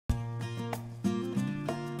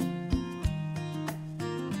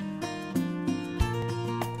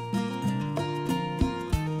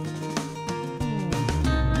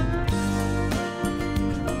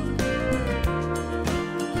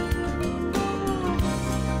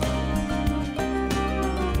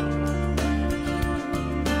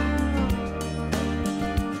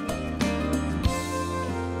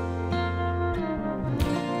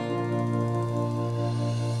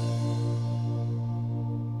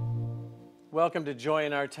Welcome to Joy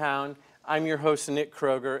in Our Town. I'm your host, Nick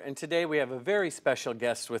Kroger, and today we have a very special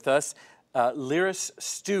guest with us, Lyris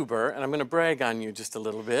Stueber, and I'm going to brag on you just a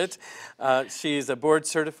little bit. She's a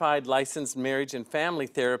board-certified licensed marriage and family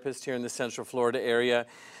therapist here in the Central Florida area,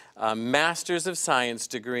 a Master's of Science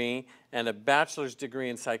degree, and a bachelor's degree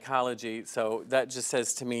in psychology. So that just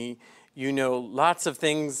says to me, you know lots of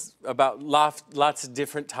things about lots of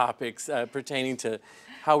different topics pertaining to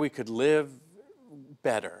how we could live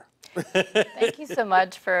better. Thank you so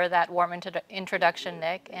much for that warm introduction,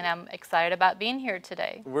 Nick, and I'm excited about being here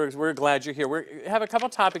today. We're glad you're here. We have a couple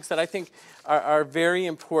topics that I think are very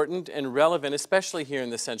important and relevant, especially here in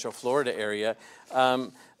the Central Florida area.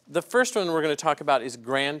 The first one we're going to talk about is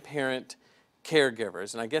grandparent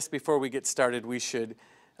caregivers, and I guess before we get started, we should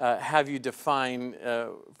have you define,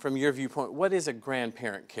 from your viewpoint, what is a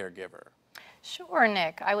grandparent caregiver? Sure,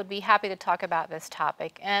 Nick. I would be happy to talk about this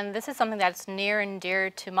topic. And this is something that's near and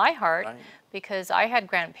dear to my heart because I had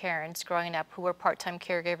grandparents growing up who were part-time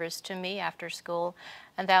caregivers to me after school.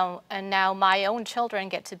 And now my own children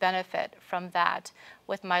get to benefit from that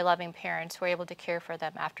with my loving parents who are able to care for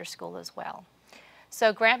them after school as well.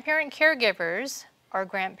 So grandparent caregivers are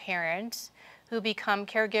grandparents who become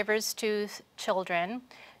caregivers to children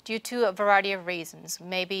due to a variety of reasons.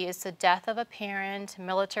 Maybe it's the death of a parent,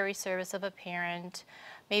 military service of a parent,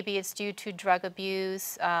 maybe it's due to drug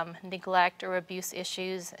abuse, neglect or abuse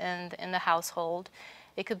issues in the household.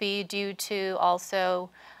 It could be due to also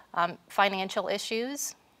financial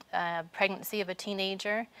issues, pregnancy of a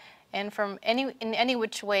teenager, and from in any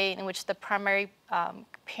which way in which the primary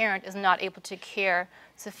parent is not able to care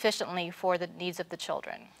sufficiently for the needs of the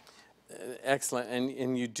children. Excellent,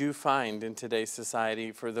 and you do find in today's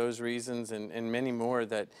society, for those reasons and many more,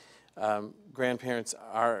 that grandparents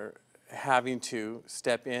are having to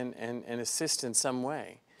step in and assist in some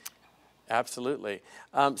way. Absolutely.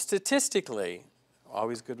 Statistically,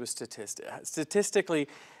 always good with statistics, statistically,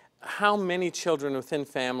 how many children within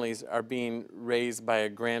families are being raised by a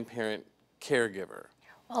grandparent caregiver?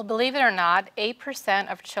 Well, believe it or not,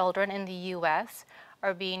 8% of children in the U.S.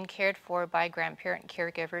 are being cared for by grandparent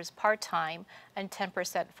caregivers part-time and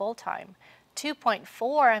 10% full-time.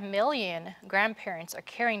 2.4 million grandparents are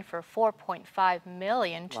caring for 4.5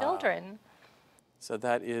 million children. Wow. So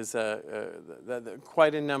that is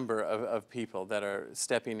quite a number of people that are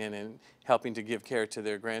stepping in and helping to give care to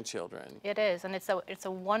their grandchildren. It is, and it's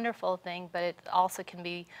a wonderful thing, but it also can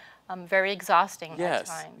be very exhausting at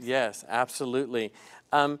times. Yes, absolutely.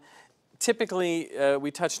 Typically,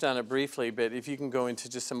 we touched on it briefly, but if you can go into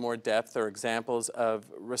just some more depth or examples of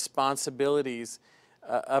responsibilities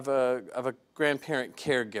of a grandparent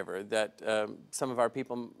caregiver that some of our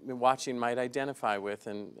people watching might identify with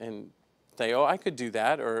and say, oh, I could do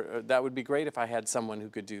that, or that would be great if I had someone who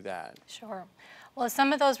could do that. Sure. Well,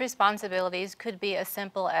 some of those responsibilities could be as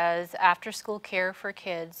simple as after-school care for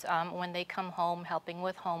kids when they come home, helping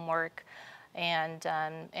with homework, and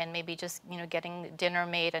maybe just getting dinner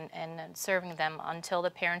made and serving them until the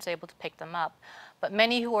parents are able to pick them up. But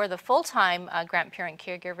many who are the full-time grandparent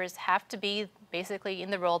caregivers have to be basically in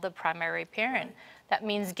the role of the primary parent. Right. That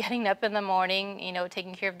means getting up in the morning,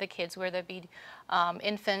 taking care of the kids, whether they be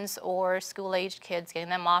infants or school-aged kids, getting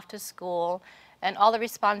them off to school, and all the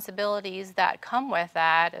responsibilities that come with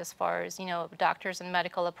that as far as doctors and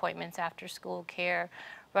medical appointments, after-school care,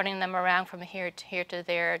 running them around from here to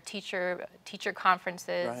there, teacher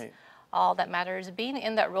conferences. Right. All that matters, being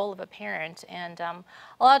in that role of a parent. And a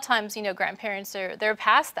lot of times, grandparents they're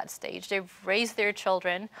past that stage. They've raised their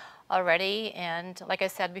children already, and like I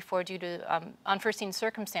said before, due to unforeseen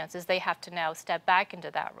circumstances, they have to now step back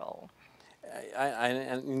into that role.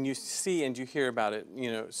 And you see and you hear about it,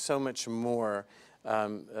 so much more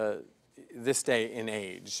this day and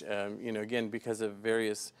age. Again, because of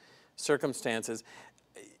various circumstances.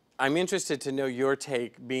 I'm interested to know your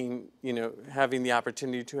take, being, having the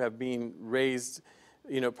opportunity to have been raised,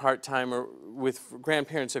 part-time or with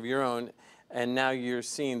grandparents of your own, and now you're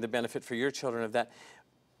seeing the benefit for your children of that.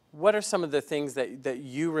 What are some of the things that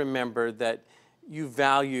you remember that you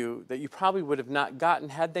value that you probably would have not gotten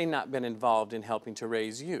had they not been involved in helping to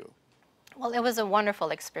raise you? Well, it was a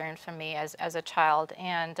wonderful experience for me as a child,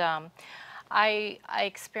 and I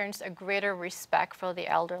experienced a greater respect for the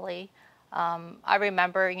elderly. I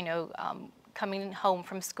remember, coming home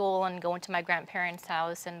from school and going to my grandparents'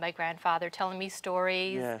 house and my grandfather telling me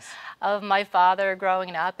stories of my father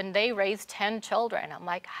growing up, and they raised 10 children. I'm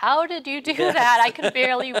like, how did you do that? I could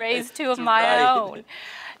barely raise 2 of my own.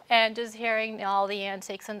 and just hearing all the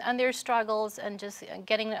antics and their struggles, and just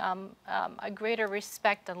getting a greater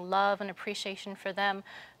respect and love and appreciation for them,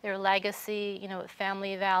 their legacy, you know,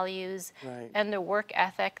 family values, Right. and the work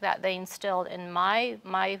ethic that they instilled in my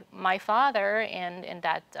father, and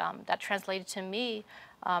that translated to me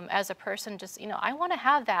as a person. Just, you know, I want to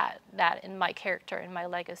have that in my character, in my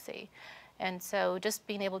legacy. And so just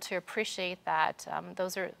being able to appreciate that,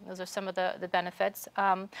 those are some of the benefits.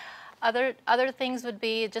 Other things would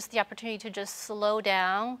be just the opportunity to just slow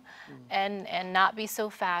down and not be so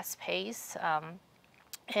fast paced,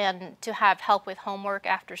 and to have help with homework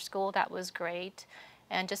after school. That was great.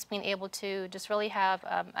 And just being able to just really have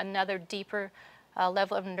another deeper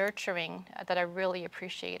level of nurturing that I really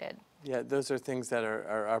appreciated. Yeah, those are things that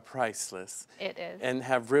are priceless. It is. And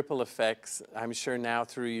have ripple effects, I'm sure, now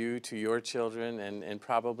through you to your children, and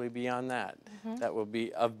probably beyond that. That will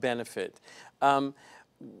be of benefit.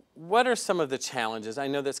 What are some of the challenges? I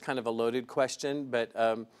know that's kind of a loaded question, but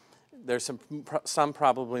there's some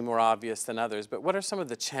probably more obvious than others. But what are some of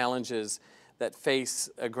the challenges that face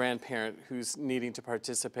a grandparent who's needing to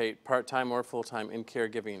participate part-time or full-time in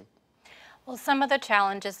caregiving? Well, some of the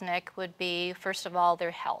challenges, Nick, would be, first of all,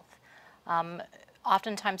 their health.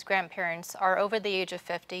 Oftentimes grandparents are over the age of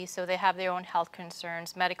 50, so they have their own health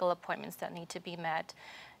concerns, medical appointments that need to be met,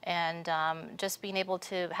 and just being able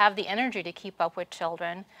to have the energy to keep up with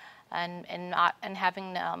children, and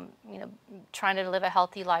having you know, trying to live a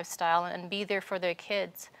healthy lifestyle and be there for their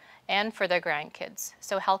kids and for their grandkids.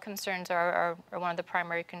 So health concerns are one of the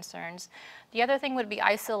primary concerns. The other thing would be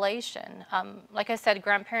isolation. Like I said,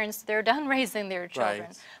 grandparents, they're done raising their children,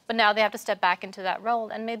 Right. but now they have to step back into that role,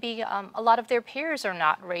 and maybe a lot of their peers are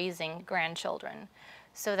not raising grandchildren.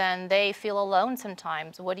 So then they feel alone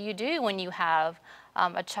sometimes. What do you do when you have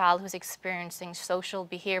a child who's experiencing social,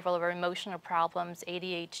 behavioral, or emotional problems,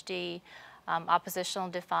 ADHD, oppositional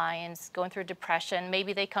defiance, going through depression?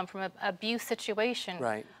 Maybe they come from an abuse situation.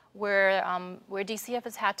 Right. Where DCF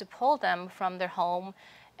has had to pull them from their home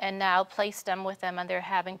and now place them with them, and they're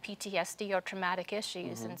having PTSD or traumatic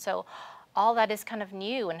issues. And so all that is kind of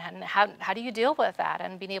new, and how do you deal with that?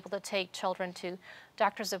 And being able to take children to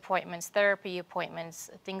doctor's appointments, therapy appointments,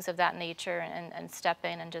 things of that nature, and step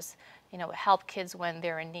in and just, you know, help kids when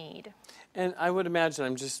they're in need. And I would imagine,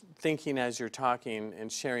 I'm just thinking as you're talking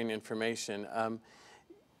and sharing information,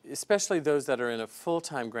 especially those that are in a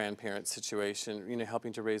full-time grandparent situation, you know,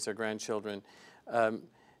 helping to raise their grandchildren,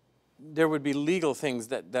 there would be legal things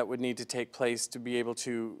that would need to take place to be able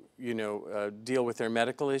to, you know, deal with their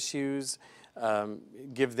medical issues,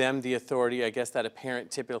 give them the authority, I guess, that a parent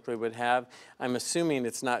typically would have. I'm assuming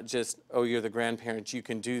it's not just, oh, you're the grandparent, you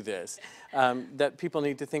can do this, that people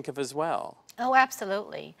need to think of as well. Oh,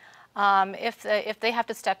 absolutely. If they have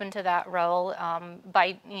to step into that role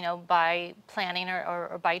by planning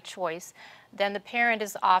or by choice, then the parent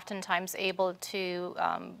is oftentimes able to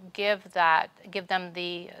give them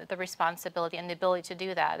the responsibility and the ability to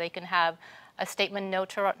do that. They can have a statement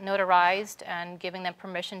notarized and giving them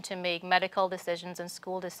permission to make medical decisions and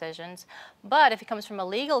school decisions. But if it comes from a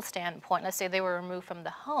legal standpoint, let's say they were removed from the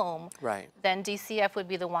home, Right. then DCF would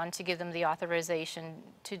be the one to give them the authorization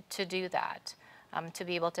to do that. To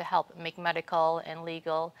be able to help make medical and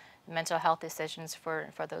legal mental health decisions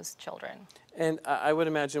for those children. And I would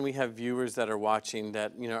imagine we have viewers that are watching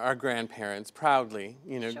that, you know, are grandparents, proudly,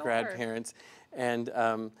 you know, Sure. grandparents. And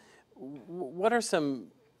what are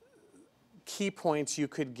some key points you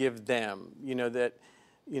could give them, you know, that,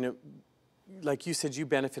 you know, like you said, you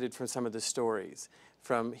benefited from some of the stories,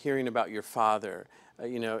 from hearing about your father,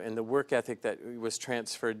 you know, and the work ethic that was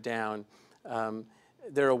transferred down.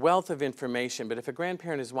 They're a wealth of information, but if a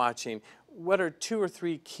grandparent is watching, what are 2 or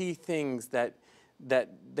 3 key things that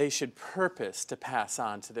they should purpose to pass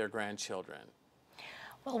on to their grandchildren?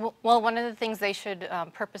 Well, one of the things they should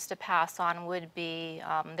purpose to pass on would be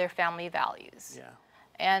their family values. Yeah.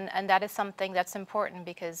 And that is something that's important,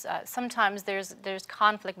 because sometimes there's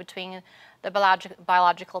conflict between the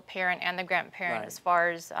biological parent and the grandparent, Right. as far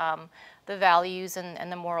as the values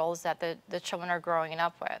and the morals that the children are growing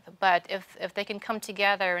up with. But if they can come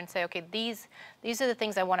together and say, okay, these are the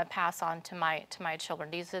things I want to pass on to my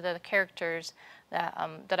children. These are the characters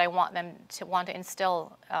that I want to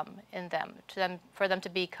instill in them, for them to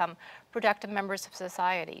become productive members of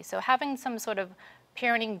society. So having some sort of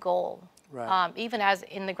parenting goal. Right. Even as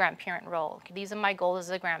in the grandparent role. Okay, these are my goals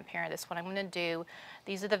as a grandparent. This is what I'm going to do.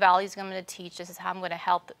 These are the values I'm going to teach. This is how I'm going to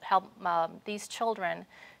help these children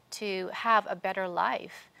to have a better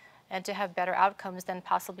life and to have better outcomes than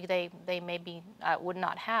possibly they maybe would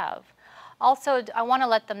not have. Also, I want to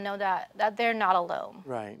let them know that they're not alone.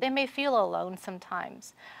 Right. They may feel alone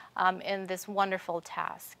sometimes in this wonderful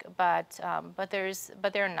task, but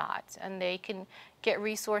they're not, and they can get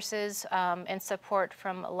resources and support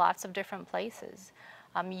from lots of different places.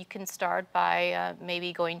 You can start by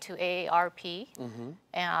maybe going to AARP.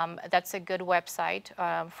 That's a good website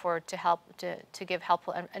to give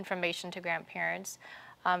helpful information to grandparents.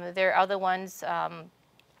 There are other ones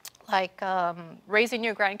like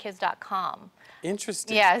raisingyourgrandkids.com.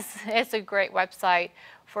 Interesting. Yes, it's a great website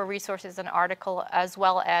for resources and article, as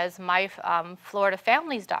well as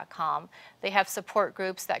myfloridafamilies.com. They have support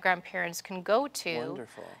groups that grandparents can go to.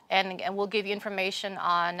 Wonderful. And we'll give you information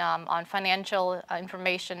on financial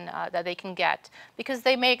information that they can get, because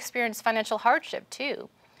they may experience financial hardship too.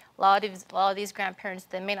 A lot of these grandparents,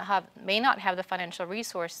 they may not have the financial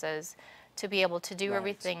resources to be able to do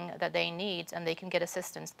everything that they need, and they can get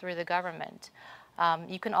assistance through the government.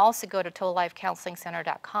 You can also go to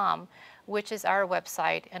totallifecounselingcenter.com, which is our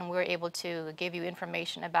website, and we're able to give you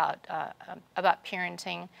information about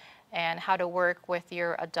parenting and how to work with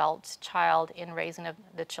your adult child in raising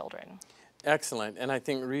the children. Excellent. And I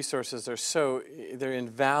think resources are they're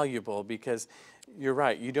invaluable, because you're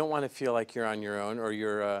right, you don't want to feel like you're on your own, or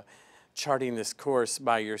you're charting this course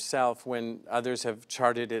by yourself when others have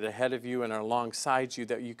charted it ahead of you and are alongside you,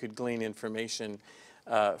 that you could glean information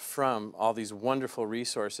from all these wonderful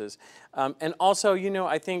resources. And also, you know,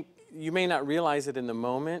 I think you may not realize it in the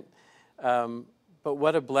moment, but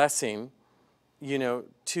what a blessing, you know,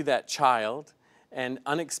 to that child, and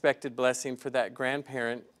unexpected blessing for that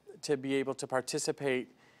grandparent to be able to participate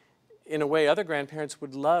in a way other grandparents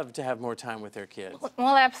would love to have more time with their kids.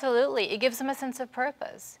 Well, absolutely. It gives them a sense of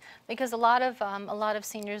purpose, because a lot of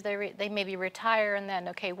seniors, they maybe retire, and then,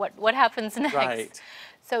 okay, what happens next? Right.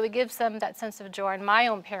 So it gives them that sense of joy. And my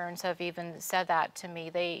own parents have even said that to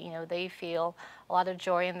me. They feel a lot of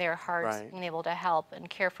joy in their hearts, being able to help and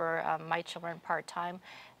care for my children part-time.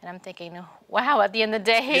 And I'm thinking, wow, at the end of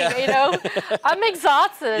the day, you know, I'm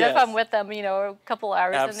exhausted if I'm with them, you know, a couple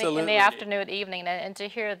hours in the afternoon, evening. And to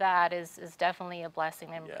hear that is definitely a blessing,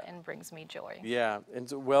 and brings me joy. Yeah, and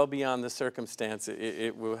so well beyond the circumstance,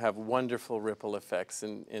 it will have wonderful ripple effects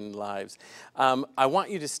in lives. I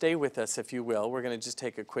want you to stay with us, if you will. We're going to just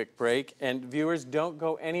take a quick break. And viewers, don't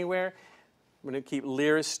go anywhere. We're going to keep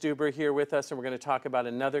Lyris Stueber here with us, and we're going to talk about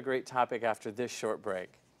another great topic after this short break.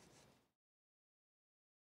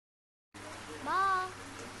 Mom.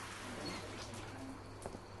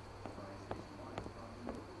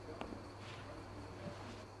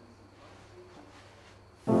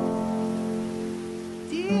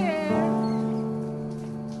 Dear.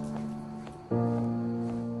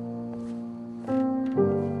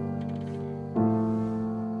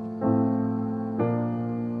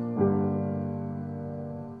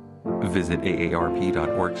 Visit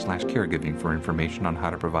aarp.org/caregiving for information on how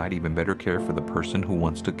to provide even better care for the person who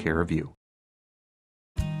wants to care of you.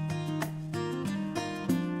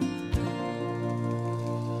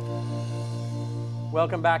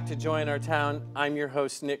 Welcome back to Joy in Our Town. I'm your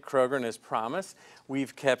host, Nick Kroger, and as promised,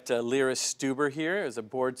 we've kept Lyris Stueber here as a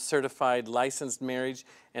board-certified licensed marriage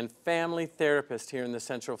and family therapist here in the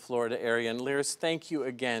Central Florida area. And Lyris, thank you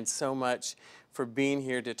again so much for being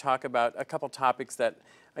here to talk about a couple topics that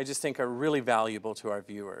I just think are really valuable to our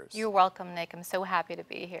viewers. You're welcome, Nick. I'm so happy to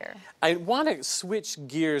be here. I want to switch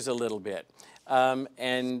gears a little bit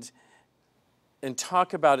and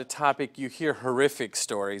talk about a topic you hear horrific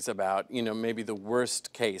stories about, you know, maybe the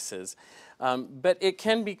worst cases. But it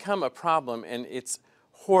can become a problem, and it's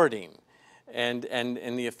hoarding. And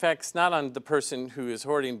the effects not on the person who is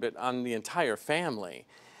hoarding, but on the entire family.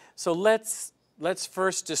 So let's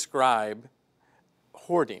first describe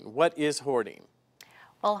hoarding. What is hoarding?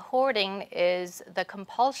 Well, hoarding is the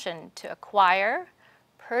compulsion to acquire,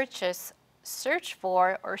 purchase, search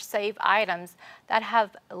for, or save items that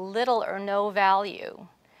have little or no value.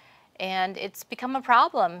 And it's become a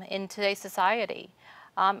problem in today's society.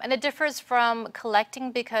 And it differs from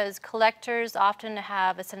collecting, because collectors often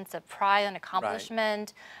have a sense of pride and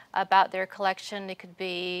accomplishment about their collection. It could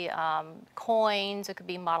be coins, it could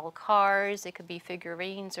be model cars, it could be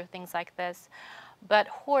figurines or things like this. But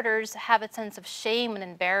hoarders have a sense of shame and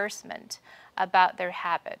embarrassment about their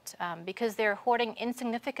habit, because they're hoarding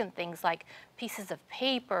insignificant things like pieces of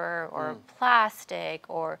paper or plastic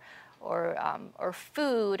or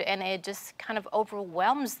food, and it just kind of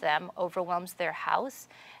overwhelms them, overwhelms their house,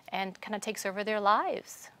 and kind of takes over their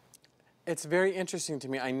lives. It's very interesting to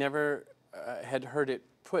me. I never had heard it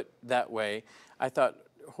put that way. I thought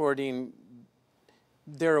hoarding,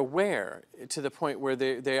 they're aware to the point where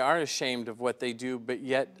they are ashamed of what they do, but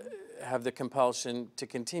yet have the compulsion to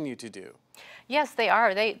continue to do. Yes, they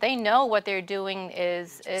are. They know what they're doing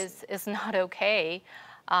is not okay.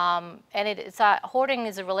 And hoarding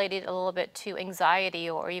is related a little bit to anxiety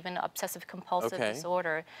or even obsessive compulsive Okay.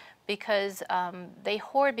 disorder, because they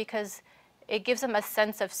hoard because it gives them a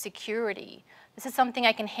sense of security. This is something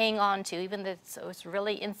I can hang on to, even though it's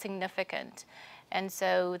really insignificant. And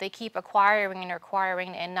so they keep acquiring and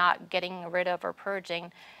acquiring and not getting rid of or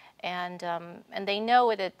purging. And they know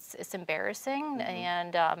it's embarrassing,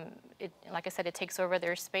 and like I said, it takes over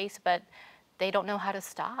their space, but they don't know how to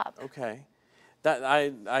stop. Okay. That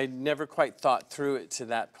I never quite thought through it to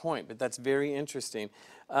that point, but that's very interesting.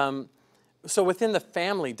 So within the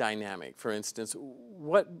family dynamic, for instance,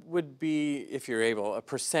 what would be, if you're able, a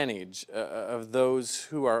percentage of those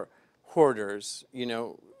who are hoarders, you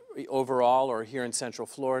know, overall or here in Central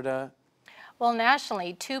Florida? Well,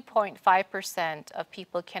 nationally, 2.5% of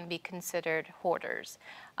people can be considered hoarders.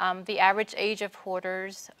 The average age of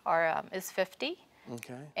hoarders is 50.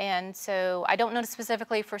 Okay. And so I don't know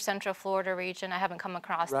specifically for Central Florida region. I haven't come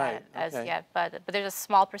across Right, that as okay. yet, but there's a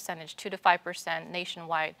small percentage, 2 to 5%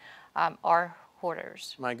 nationwide are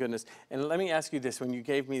hoarders. My goodness. And let me ask you this, when you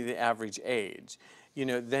gave me the average age, you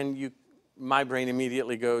know, then my brain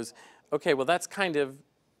immediately goes, okay, well, that's kind of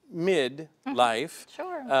mid-life.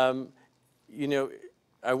 Sure. You know,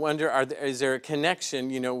 I wonder, is there a connection,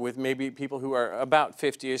 you know, with maybe people who are about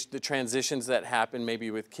 50-ish, the transitions that happen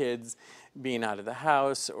maybe with kids being out of the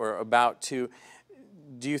house or about to,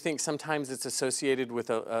 do you think sometimes it's associated with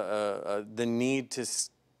the need to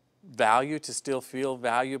to still feel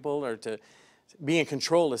valuable or to be in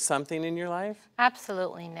control of something in your life?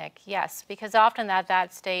 Absolutely, Nick. Yes, because often at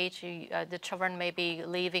that stage, the children may be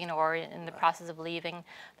leaving or in the process of leaving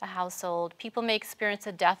the household. People may experience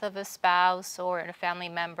the death of a spouse or a family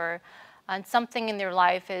member, and something in their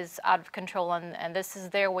life is out of control, and this is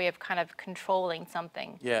their way of kind of controlling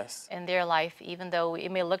something Yes. in their life, even though it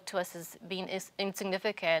may look to us as being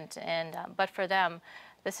insignificant, but for them,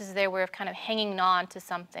 this is their way of kind of hanging on to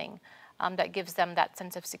something that gives them that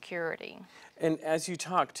sense of security. And as you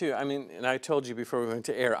talk too, I mean, and I told you before we went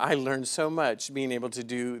to air, I learned so much being able to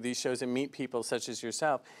do these shows and meet people such as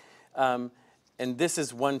yourself. And this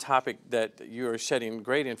is one topic that you are shedding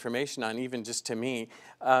great information on, even just to me.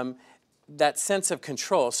 That sense of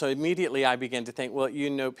control. So immediately I began to think, well, you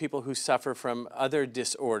know, people who suffer from other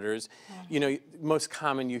disorders, you know, most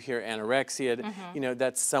common you hear anorexia, you know,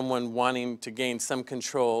 that's someone wanting to gain some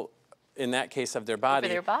control, in that case, of their body.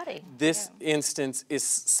 Over their body. This instance is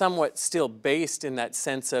somewhat still based in that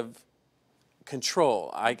sense of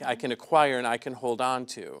control. I can acquire and I can hold on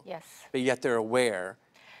to. Yes. But yet they're aware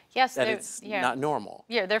Yes, that it's not normal.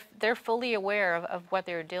 Yeah, they're fully aware of what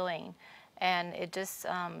they're doing, and it just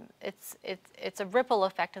it's a ripple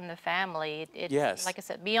effect in the family. Yes. Like I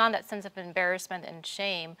said, beyond that sense of embarrassment and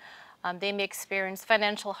shame, they may experience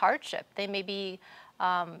financial hardship. They may be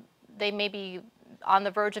on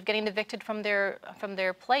the verge of getting evicted from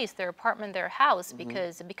their place, their apartment, their house,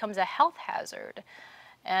 because it becomes a health hazard.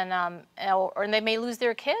 And or they may lose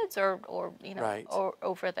their kids or you know Right. or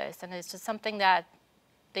over this, and it's just something that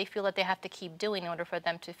they feel that they have to keep doing in order for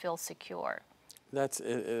them to feel secure.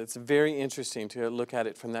 It's very interesting to look at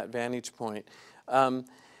it from that vantage point.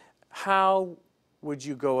 How would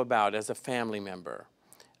you go about as a family member?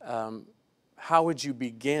 How would you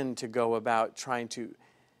begin to go about trying to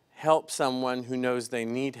help someone who knows they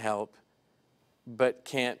need help but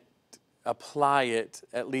can't apply it,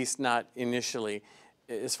 at least not initially,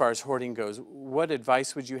 as far as hoarding goes? What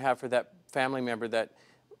advice would you have for that family member that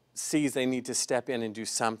sees they need to step in and do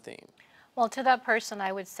something? Well, to that person,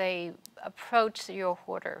 I would say approach your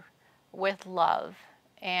hoarder with love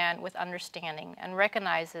and with understanding, and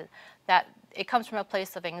recognize that it comes from a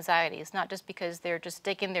place of anxiety. It's not just because they're just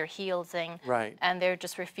digging their heels in Right. and they're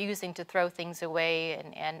just refusing to throw things away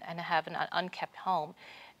and have an unkept home.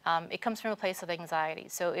 It comes from a place of anxiety.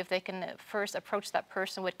 So if they can first approach that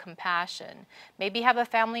person with compassion, maybe have a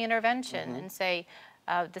family intervention and say,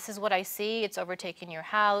 this is what I see, it's overtaking your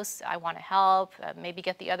house, I want to help, maybe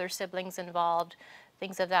get the other siblings involved,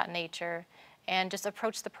 things of that nature. And just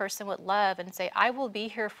approach the person with love and say, I will be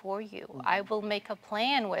here for you. I will make a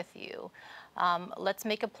plan with you. Let's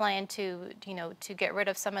make a plan to get rid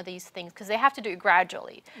of some of these things, because they have to do it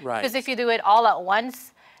gradually. Right. Because if you do it all at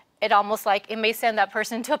once, it may send that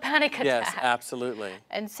person into a panic attack. Yes, absolutely.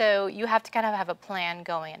 And so you have to kind of have a plan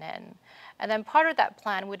going in. And then part of that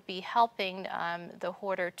plan would be helping the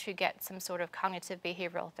hoarder to get some sort of cognitive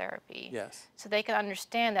behavioral therapy. Yes. So they can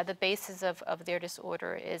understand that the basis of their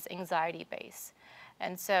disorder is anxiety based.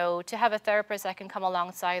 And so to have a therapist that can come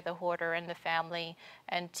alongside the hoarder and the family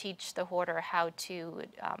and teach the hoarder how to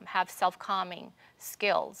have self-calming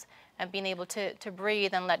skills and being able to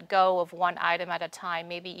breathe and let go of one item at a time,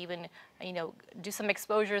 maybe even, do some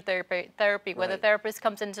exposure therapy where the Right. therapist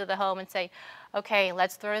comes into the home and say, okay,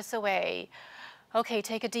 let's throw this away. Okay,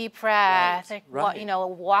 take a deep breath. Right.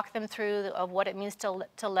 Walk them through of what it means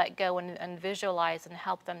to let go and visualize and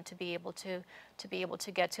help them to be able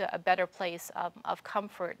to get to a better place of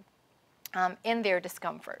comfort in their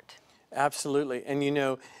discomfort. Absolutely. And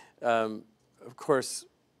of course,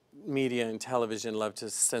 media and television love to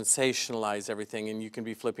sensationalize everything, and you can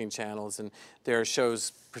be flipping channels, and there are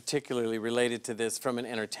shows particularly related to this from an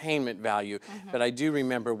entertainment value. But I do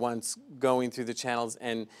remember once going through the channels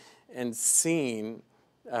and seeing,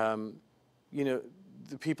 the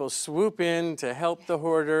people swoop in to help the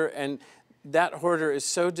hoarder, and that hoarder is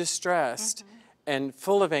so distressed and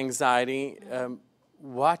full of anxiety,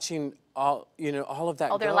 watching all of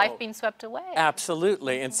that All their go. life being swept away.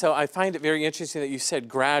 Absolutely. And so I find it very interesting that you said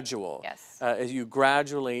gradual. Yes. As you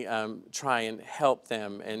gradually try and help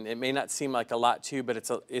them, and it may not seem like a lot to you, but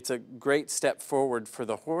it's a great step forward for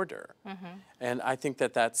the hoarder. And I think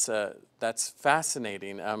that's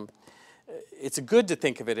fascinating. It's good to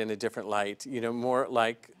think of it in a different light, more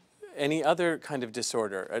like any other kind of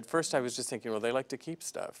disorder. At first I was just thinking, well, they like to keep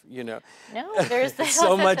stuff, No, there's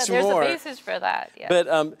so much there's more. a basis for that. Yeah.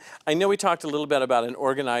 But I know we talked a little bit about an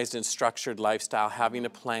organized and structured lifestyle, having a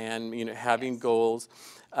plan, having goals.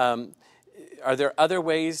 Are there other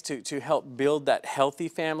ways to help build that healthy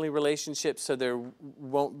family relationship so there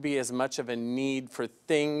won't be as much of a need for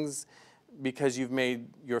things because you've made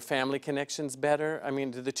your family connections better? I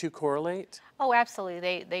mean, do the two correlate? Oh,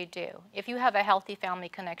 absolutely, they do. If you have a healthy family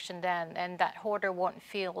connection then, and that hoarder won't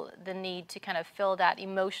feel the need to kind of fill that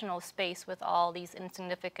emotional space with all these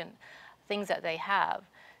insignificant things that they have.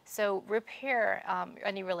 So repair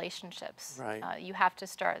any relationships. Right. You have to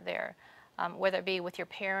start there, whether it be with your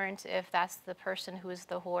parent, if that's the person who is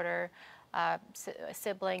the hoarder, a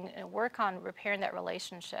sibling, and work on repairing that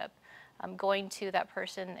relationship. Going to that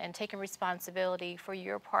person and taking responsibility for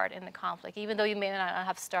your part in the conflict, even though you may not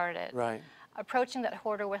have started it. Right. Approaching that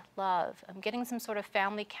hoarder with love, getting some sort of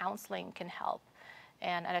family counseling can help.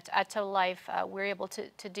 And at Total Life, we're able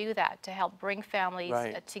to do that, to help bring families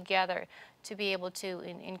together, to be able to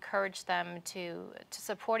encourage them to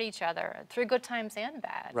support each other through good times and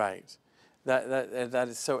bad. Right. That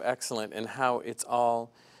is so excellent, and how it's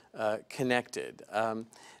all connected.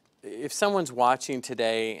 If someone's watching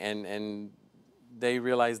today and they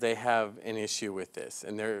realize they have an issue with this,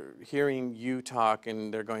 and they're hearing you talk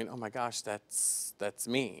and they're going, oh my gosh, that's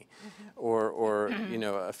me, or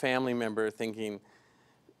a family member thinking,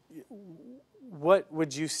 what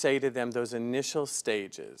would you say to them, those initial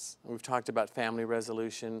stages? We've talked about family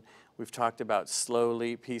resolution, we've talked about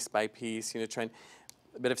slowly, piece by piece, trying.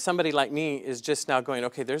 But if somebody like me is just now going,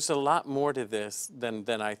 okay, there's a lot more to this than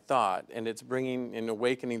I thought, and it's bringing and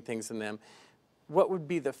awakening things in them, what would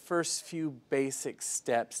be the first few basic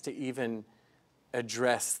steps to even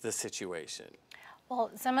address the situation?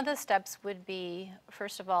 Well, some of the steps would be,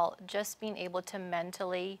 first of all, just being able to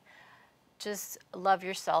mentally just love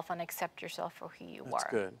yourself and accept yourself for who you are.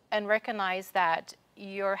 That's good. And recognize that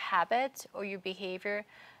your habit or your behavior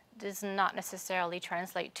does not necessarily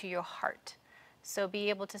translate to your heart. So be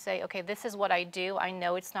able to say, okay, this is what I do. I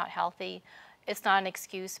know it's not healthy. It's not an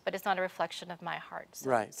excuse, but it's not a reflection of my heart. So,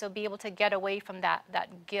 Right. So be able to get away from that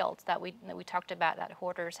guilt that we talked about that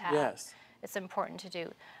hoarders have. Yes. It's important to do.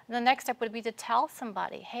 And the next step would be to tell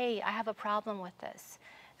somebody, hey, I have a problem with this.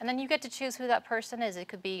 And then you get to choose who that person is. It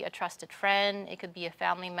could be a trusted friend. It could be a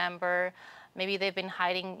family member. Maybe they've been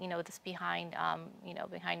hiding, this behind,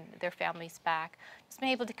 behind their family's back. Just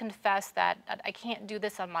being able to confess that I can't do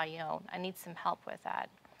this on my own. I need some help with that.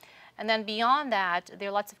 And then beyond that, there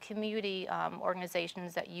are lots of community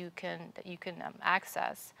organizations that you can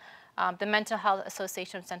access. The Mental Health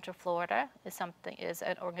Association of Central Florida is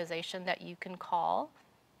an organization that you can call,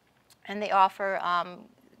 and they offer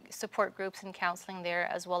support groups and counseling there,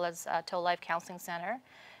 as well as Total Life Counseling Center.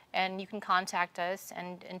 And you can contact us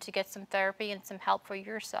and to get some therapy and some help for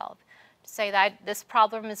yourself. To say that this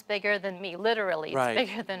problem is bigger than me, literally, it's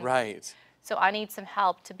bigger than me. So I need some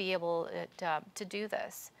help to be able to do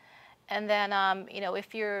this. And then,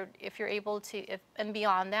 if you're able to, and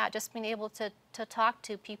beyond that, just being able to talk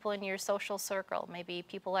to people in your social circle, maybe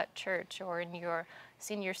people at church or in your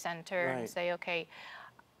senior center, and say, okay,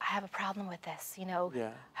 I have a problem with this.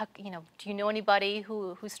 How, do you know anybody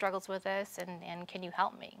who struggles with this, and can you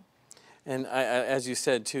help me? And as you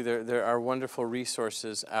said too, there are wonderful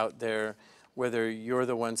resources out there, whether you're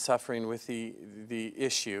the one suffering with the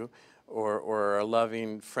issue, or a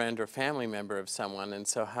loving friend or family member of someone, and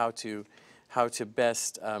so how to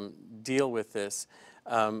best deal with this.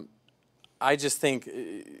 I just think,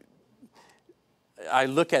 I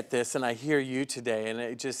look at this and I hear you today, and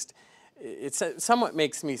it somewhat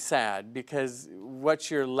makes me sad, because what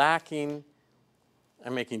you're lacking,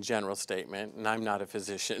 I'm making general statement, and I'm not a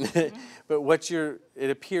physician, but it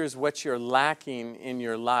appears what you're lacking in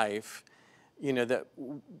your life, you know, that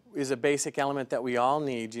is a basic element that we all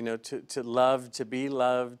need, you know, to love, to be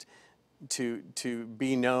loved, to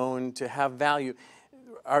be known, to have value,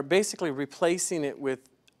 are basically replacing it with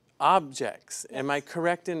objects. Yes. Am I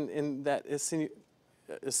correct in that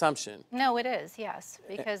assumption? No, it is, yes,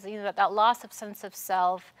 because you know, that loss of sense of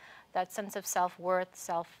self, that sense of self-worth,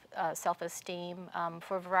 self-esteem,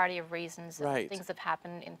 for a variety of reasons, right. Things have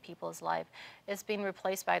happened in people's life, is being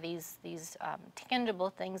replaced by these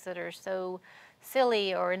tangible things that are so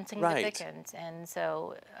silly or insignificant, right. And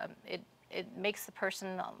so it makes the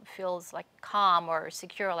person feels like calm or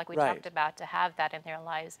secure, like we right. talked about, to have that in their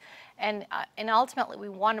lives. And ultimately, we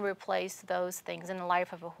want to replace those things in the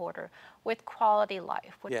life of a hoarder with quality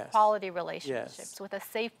life, with yes. quality relationships, yes. with a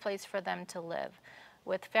safe place for them to live,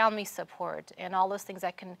 with family support, and all those things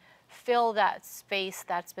that can fill that space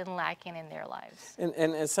that's been lacking in their lives. And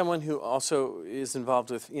as someone who also is involved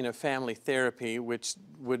with, you know, family therapy, which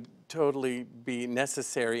would totally be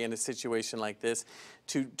necessary in a situation like this,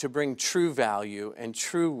 to bring true value and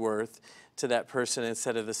true worth to that person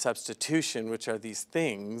instead of the substitution, which are these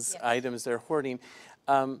things, yes. items they're hoarding.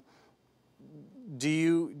 Do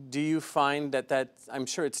you find that I'm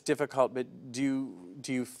sure it's difficult, but do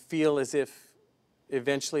you feel as if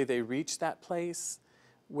eventually they reach that place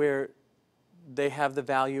where they have the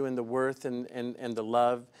value and the worth and the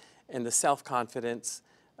love and the self-confidence,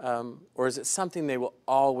 or is it something they will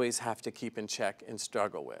always have to keep in check and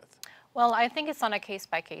struggle with? Well, I think it's on a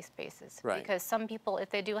case-by-case basis, right. because some people, if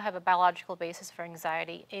they do have a biological basis for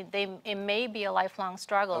anxiety, it may be a lifelong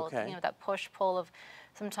struggle. Okay. You know, that push-pull of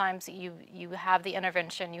sometimes you have the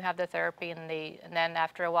intervention, you have the therapy, and then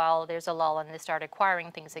after a while there's a lull and they start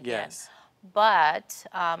acquiring things again. Yes. But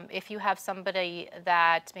if you have somebody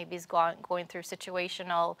that maybe is going through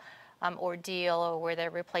situational ordeal, or where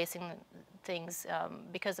they're replacing things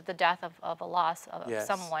because of the death of a loss of yes.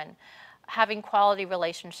 someone, having quality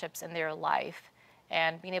relationships in their life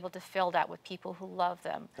and being able to fill that with people who love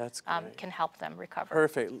them, that's great. Can help them recover.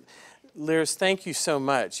 Perfect. Lyris, thank you so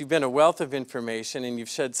much. You've been a wealth of information, and you've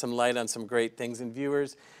shed some light on some great things. And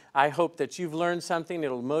viewers, I hope that you've learned something.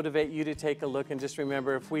 It'll motivate you to take a look, and just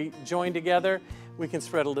remember, if we join together, we can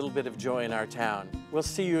spread a little bit of joy in our town. We'll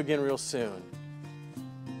see you again real soon.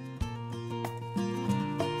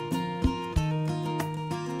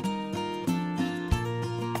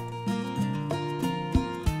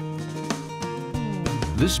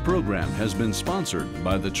 This program has been sponsored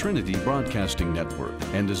by the Trinity Broadcasting Network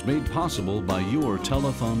and is made possible by your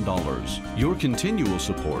telethon dollars. Your continual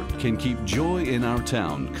support can keep Joy in Our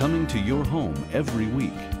Town coming to your home every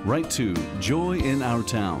week. Write to Joy in Our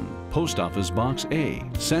Town, Post Office Box A,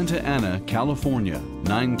 Santa Ana, California,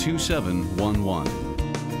 92711.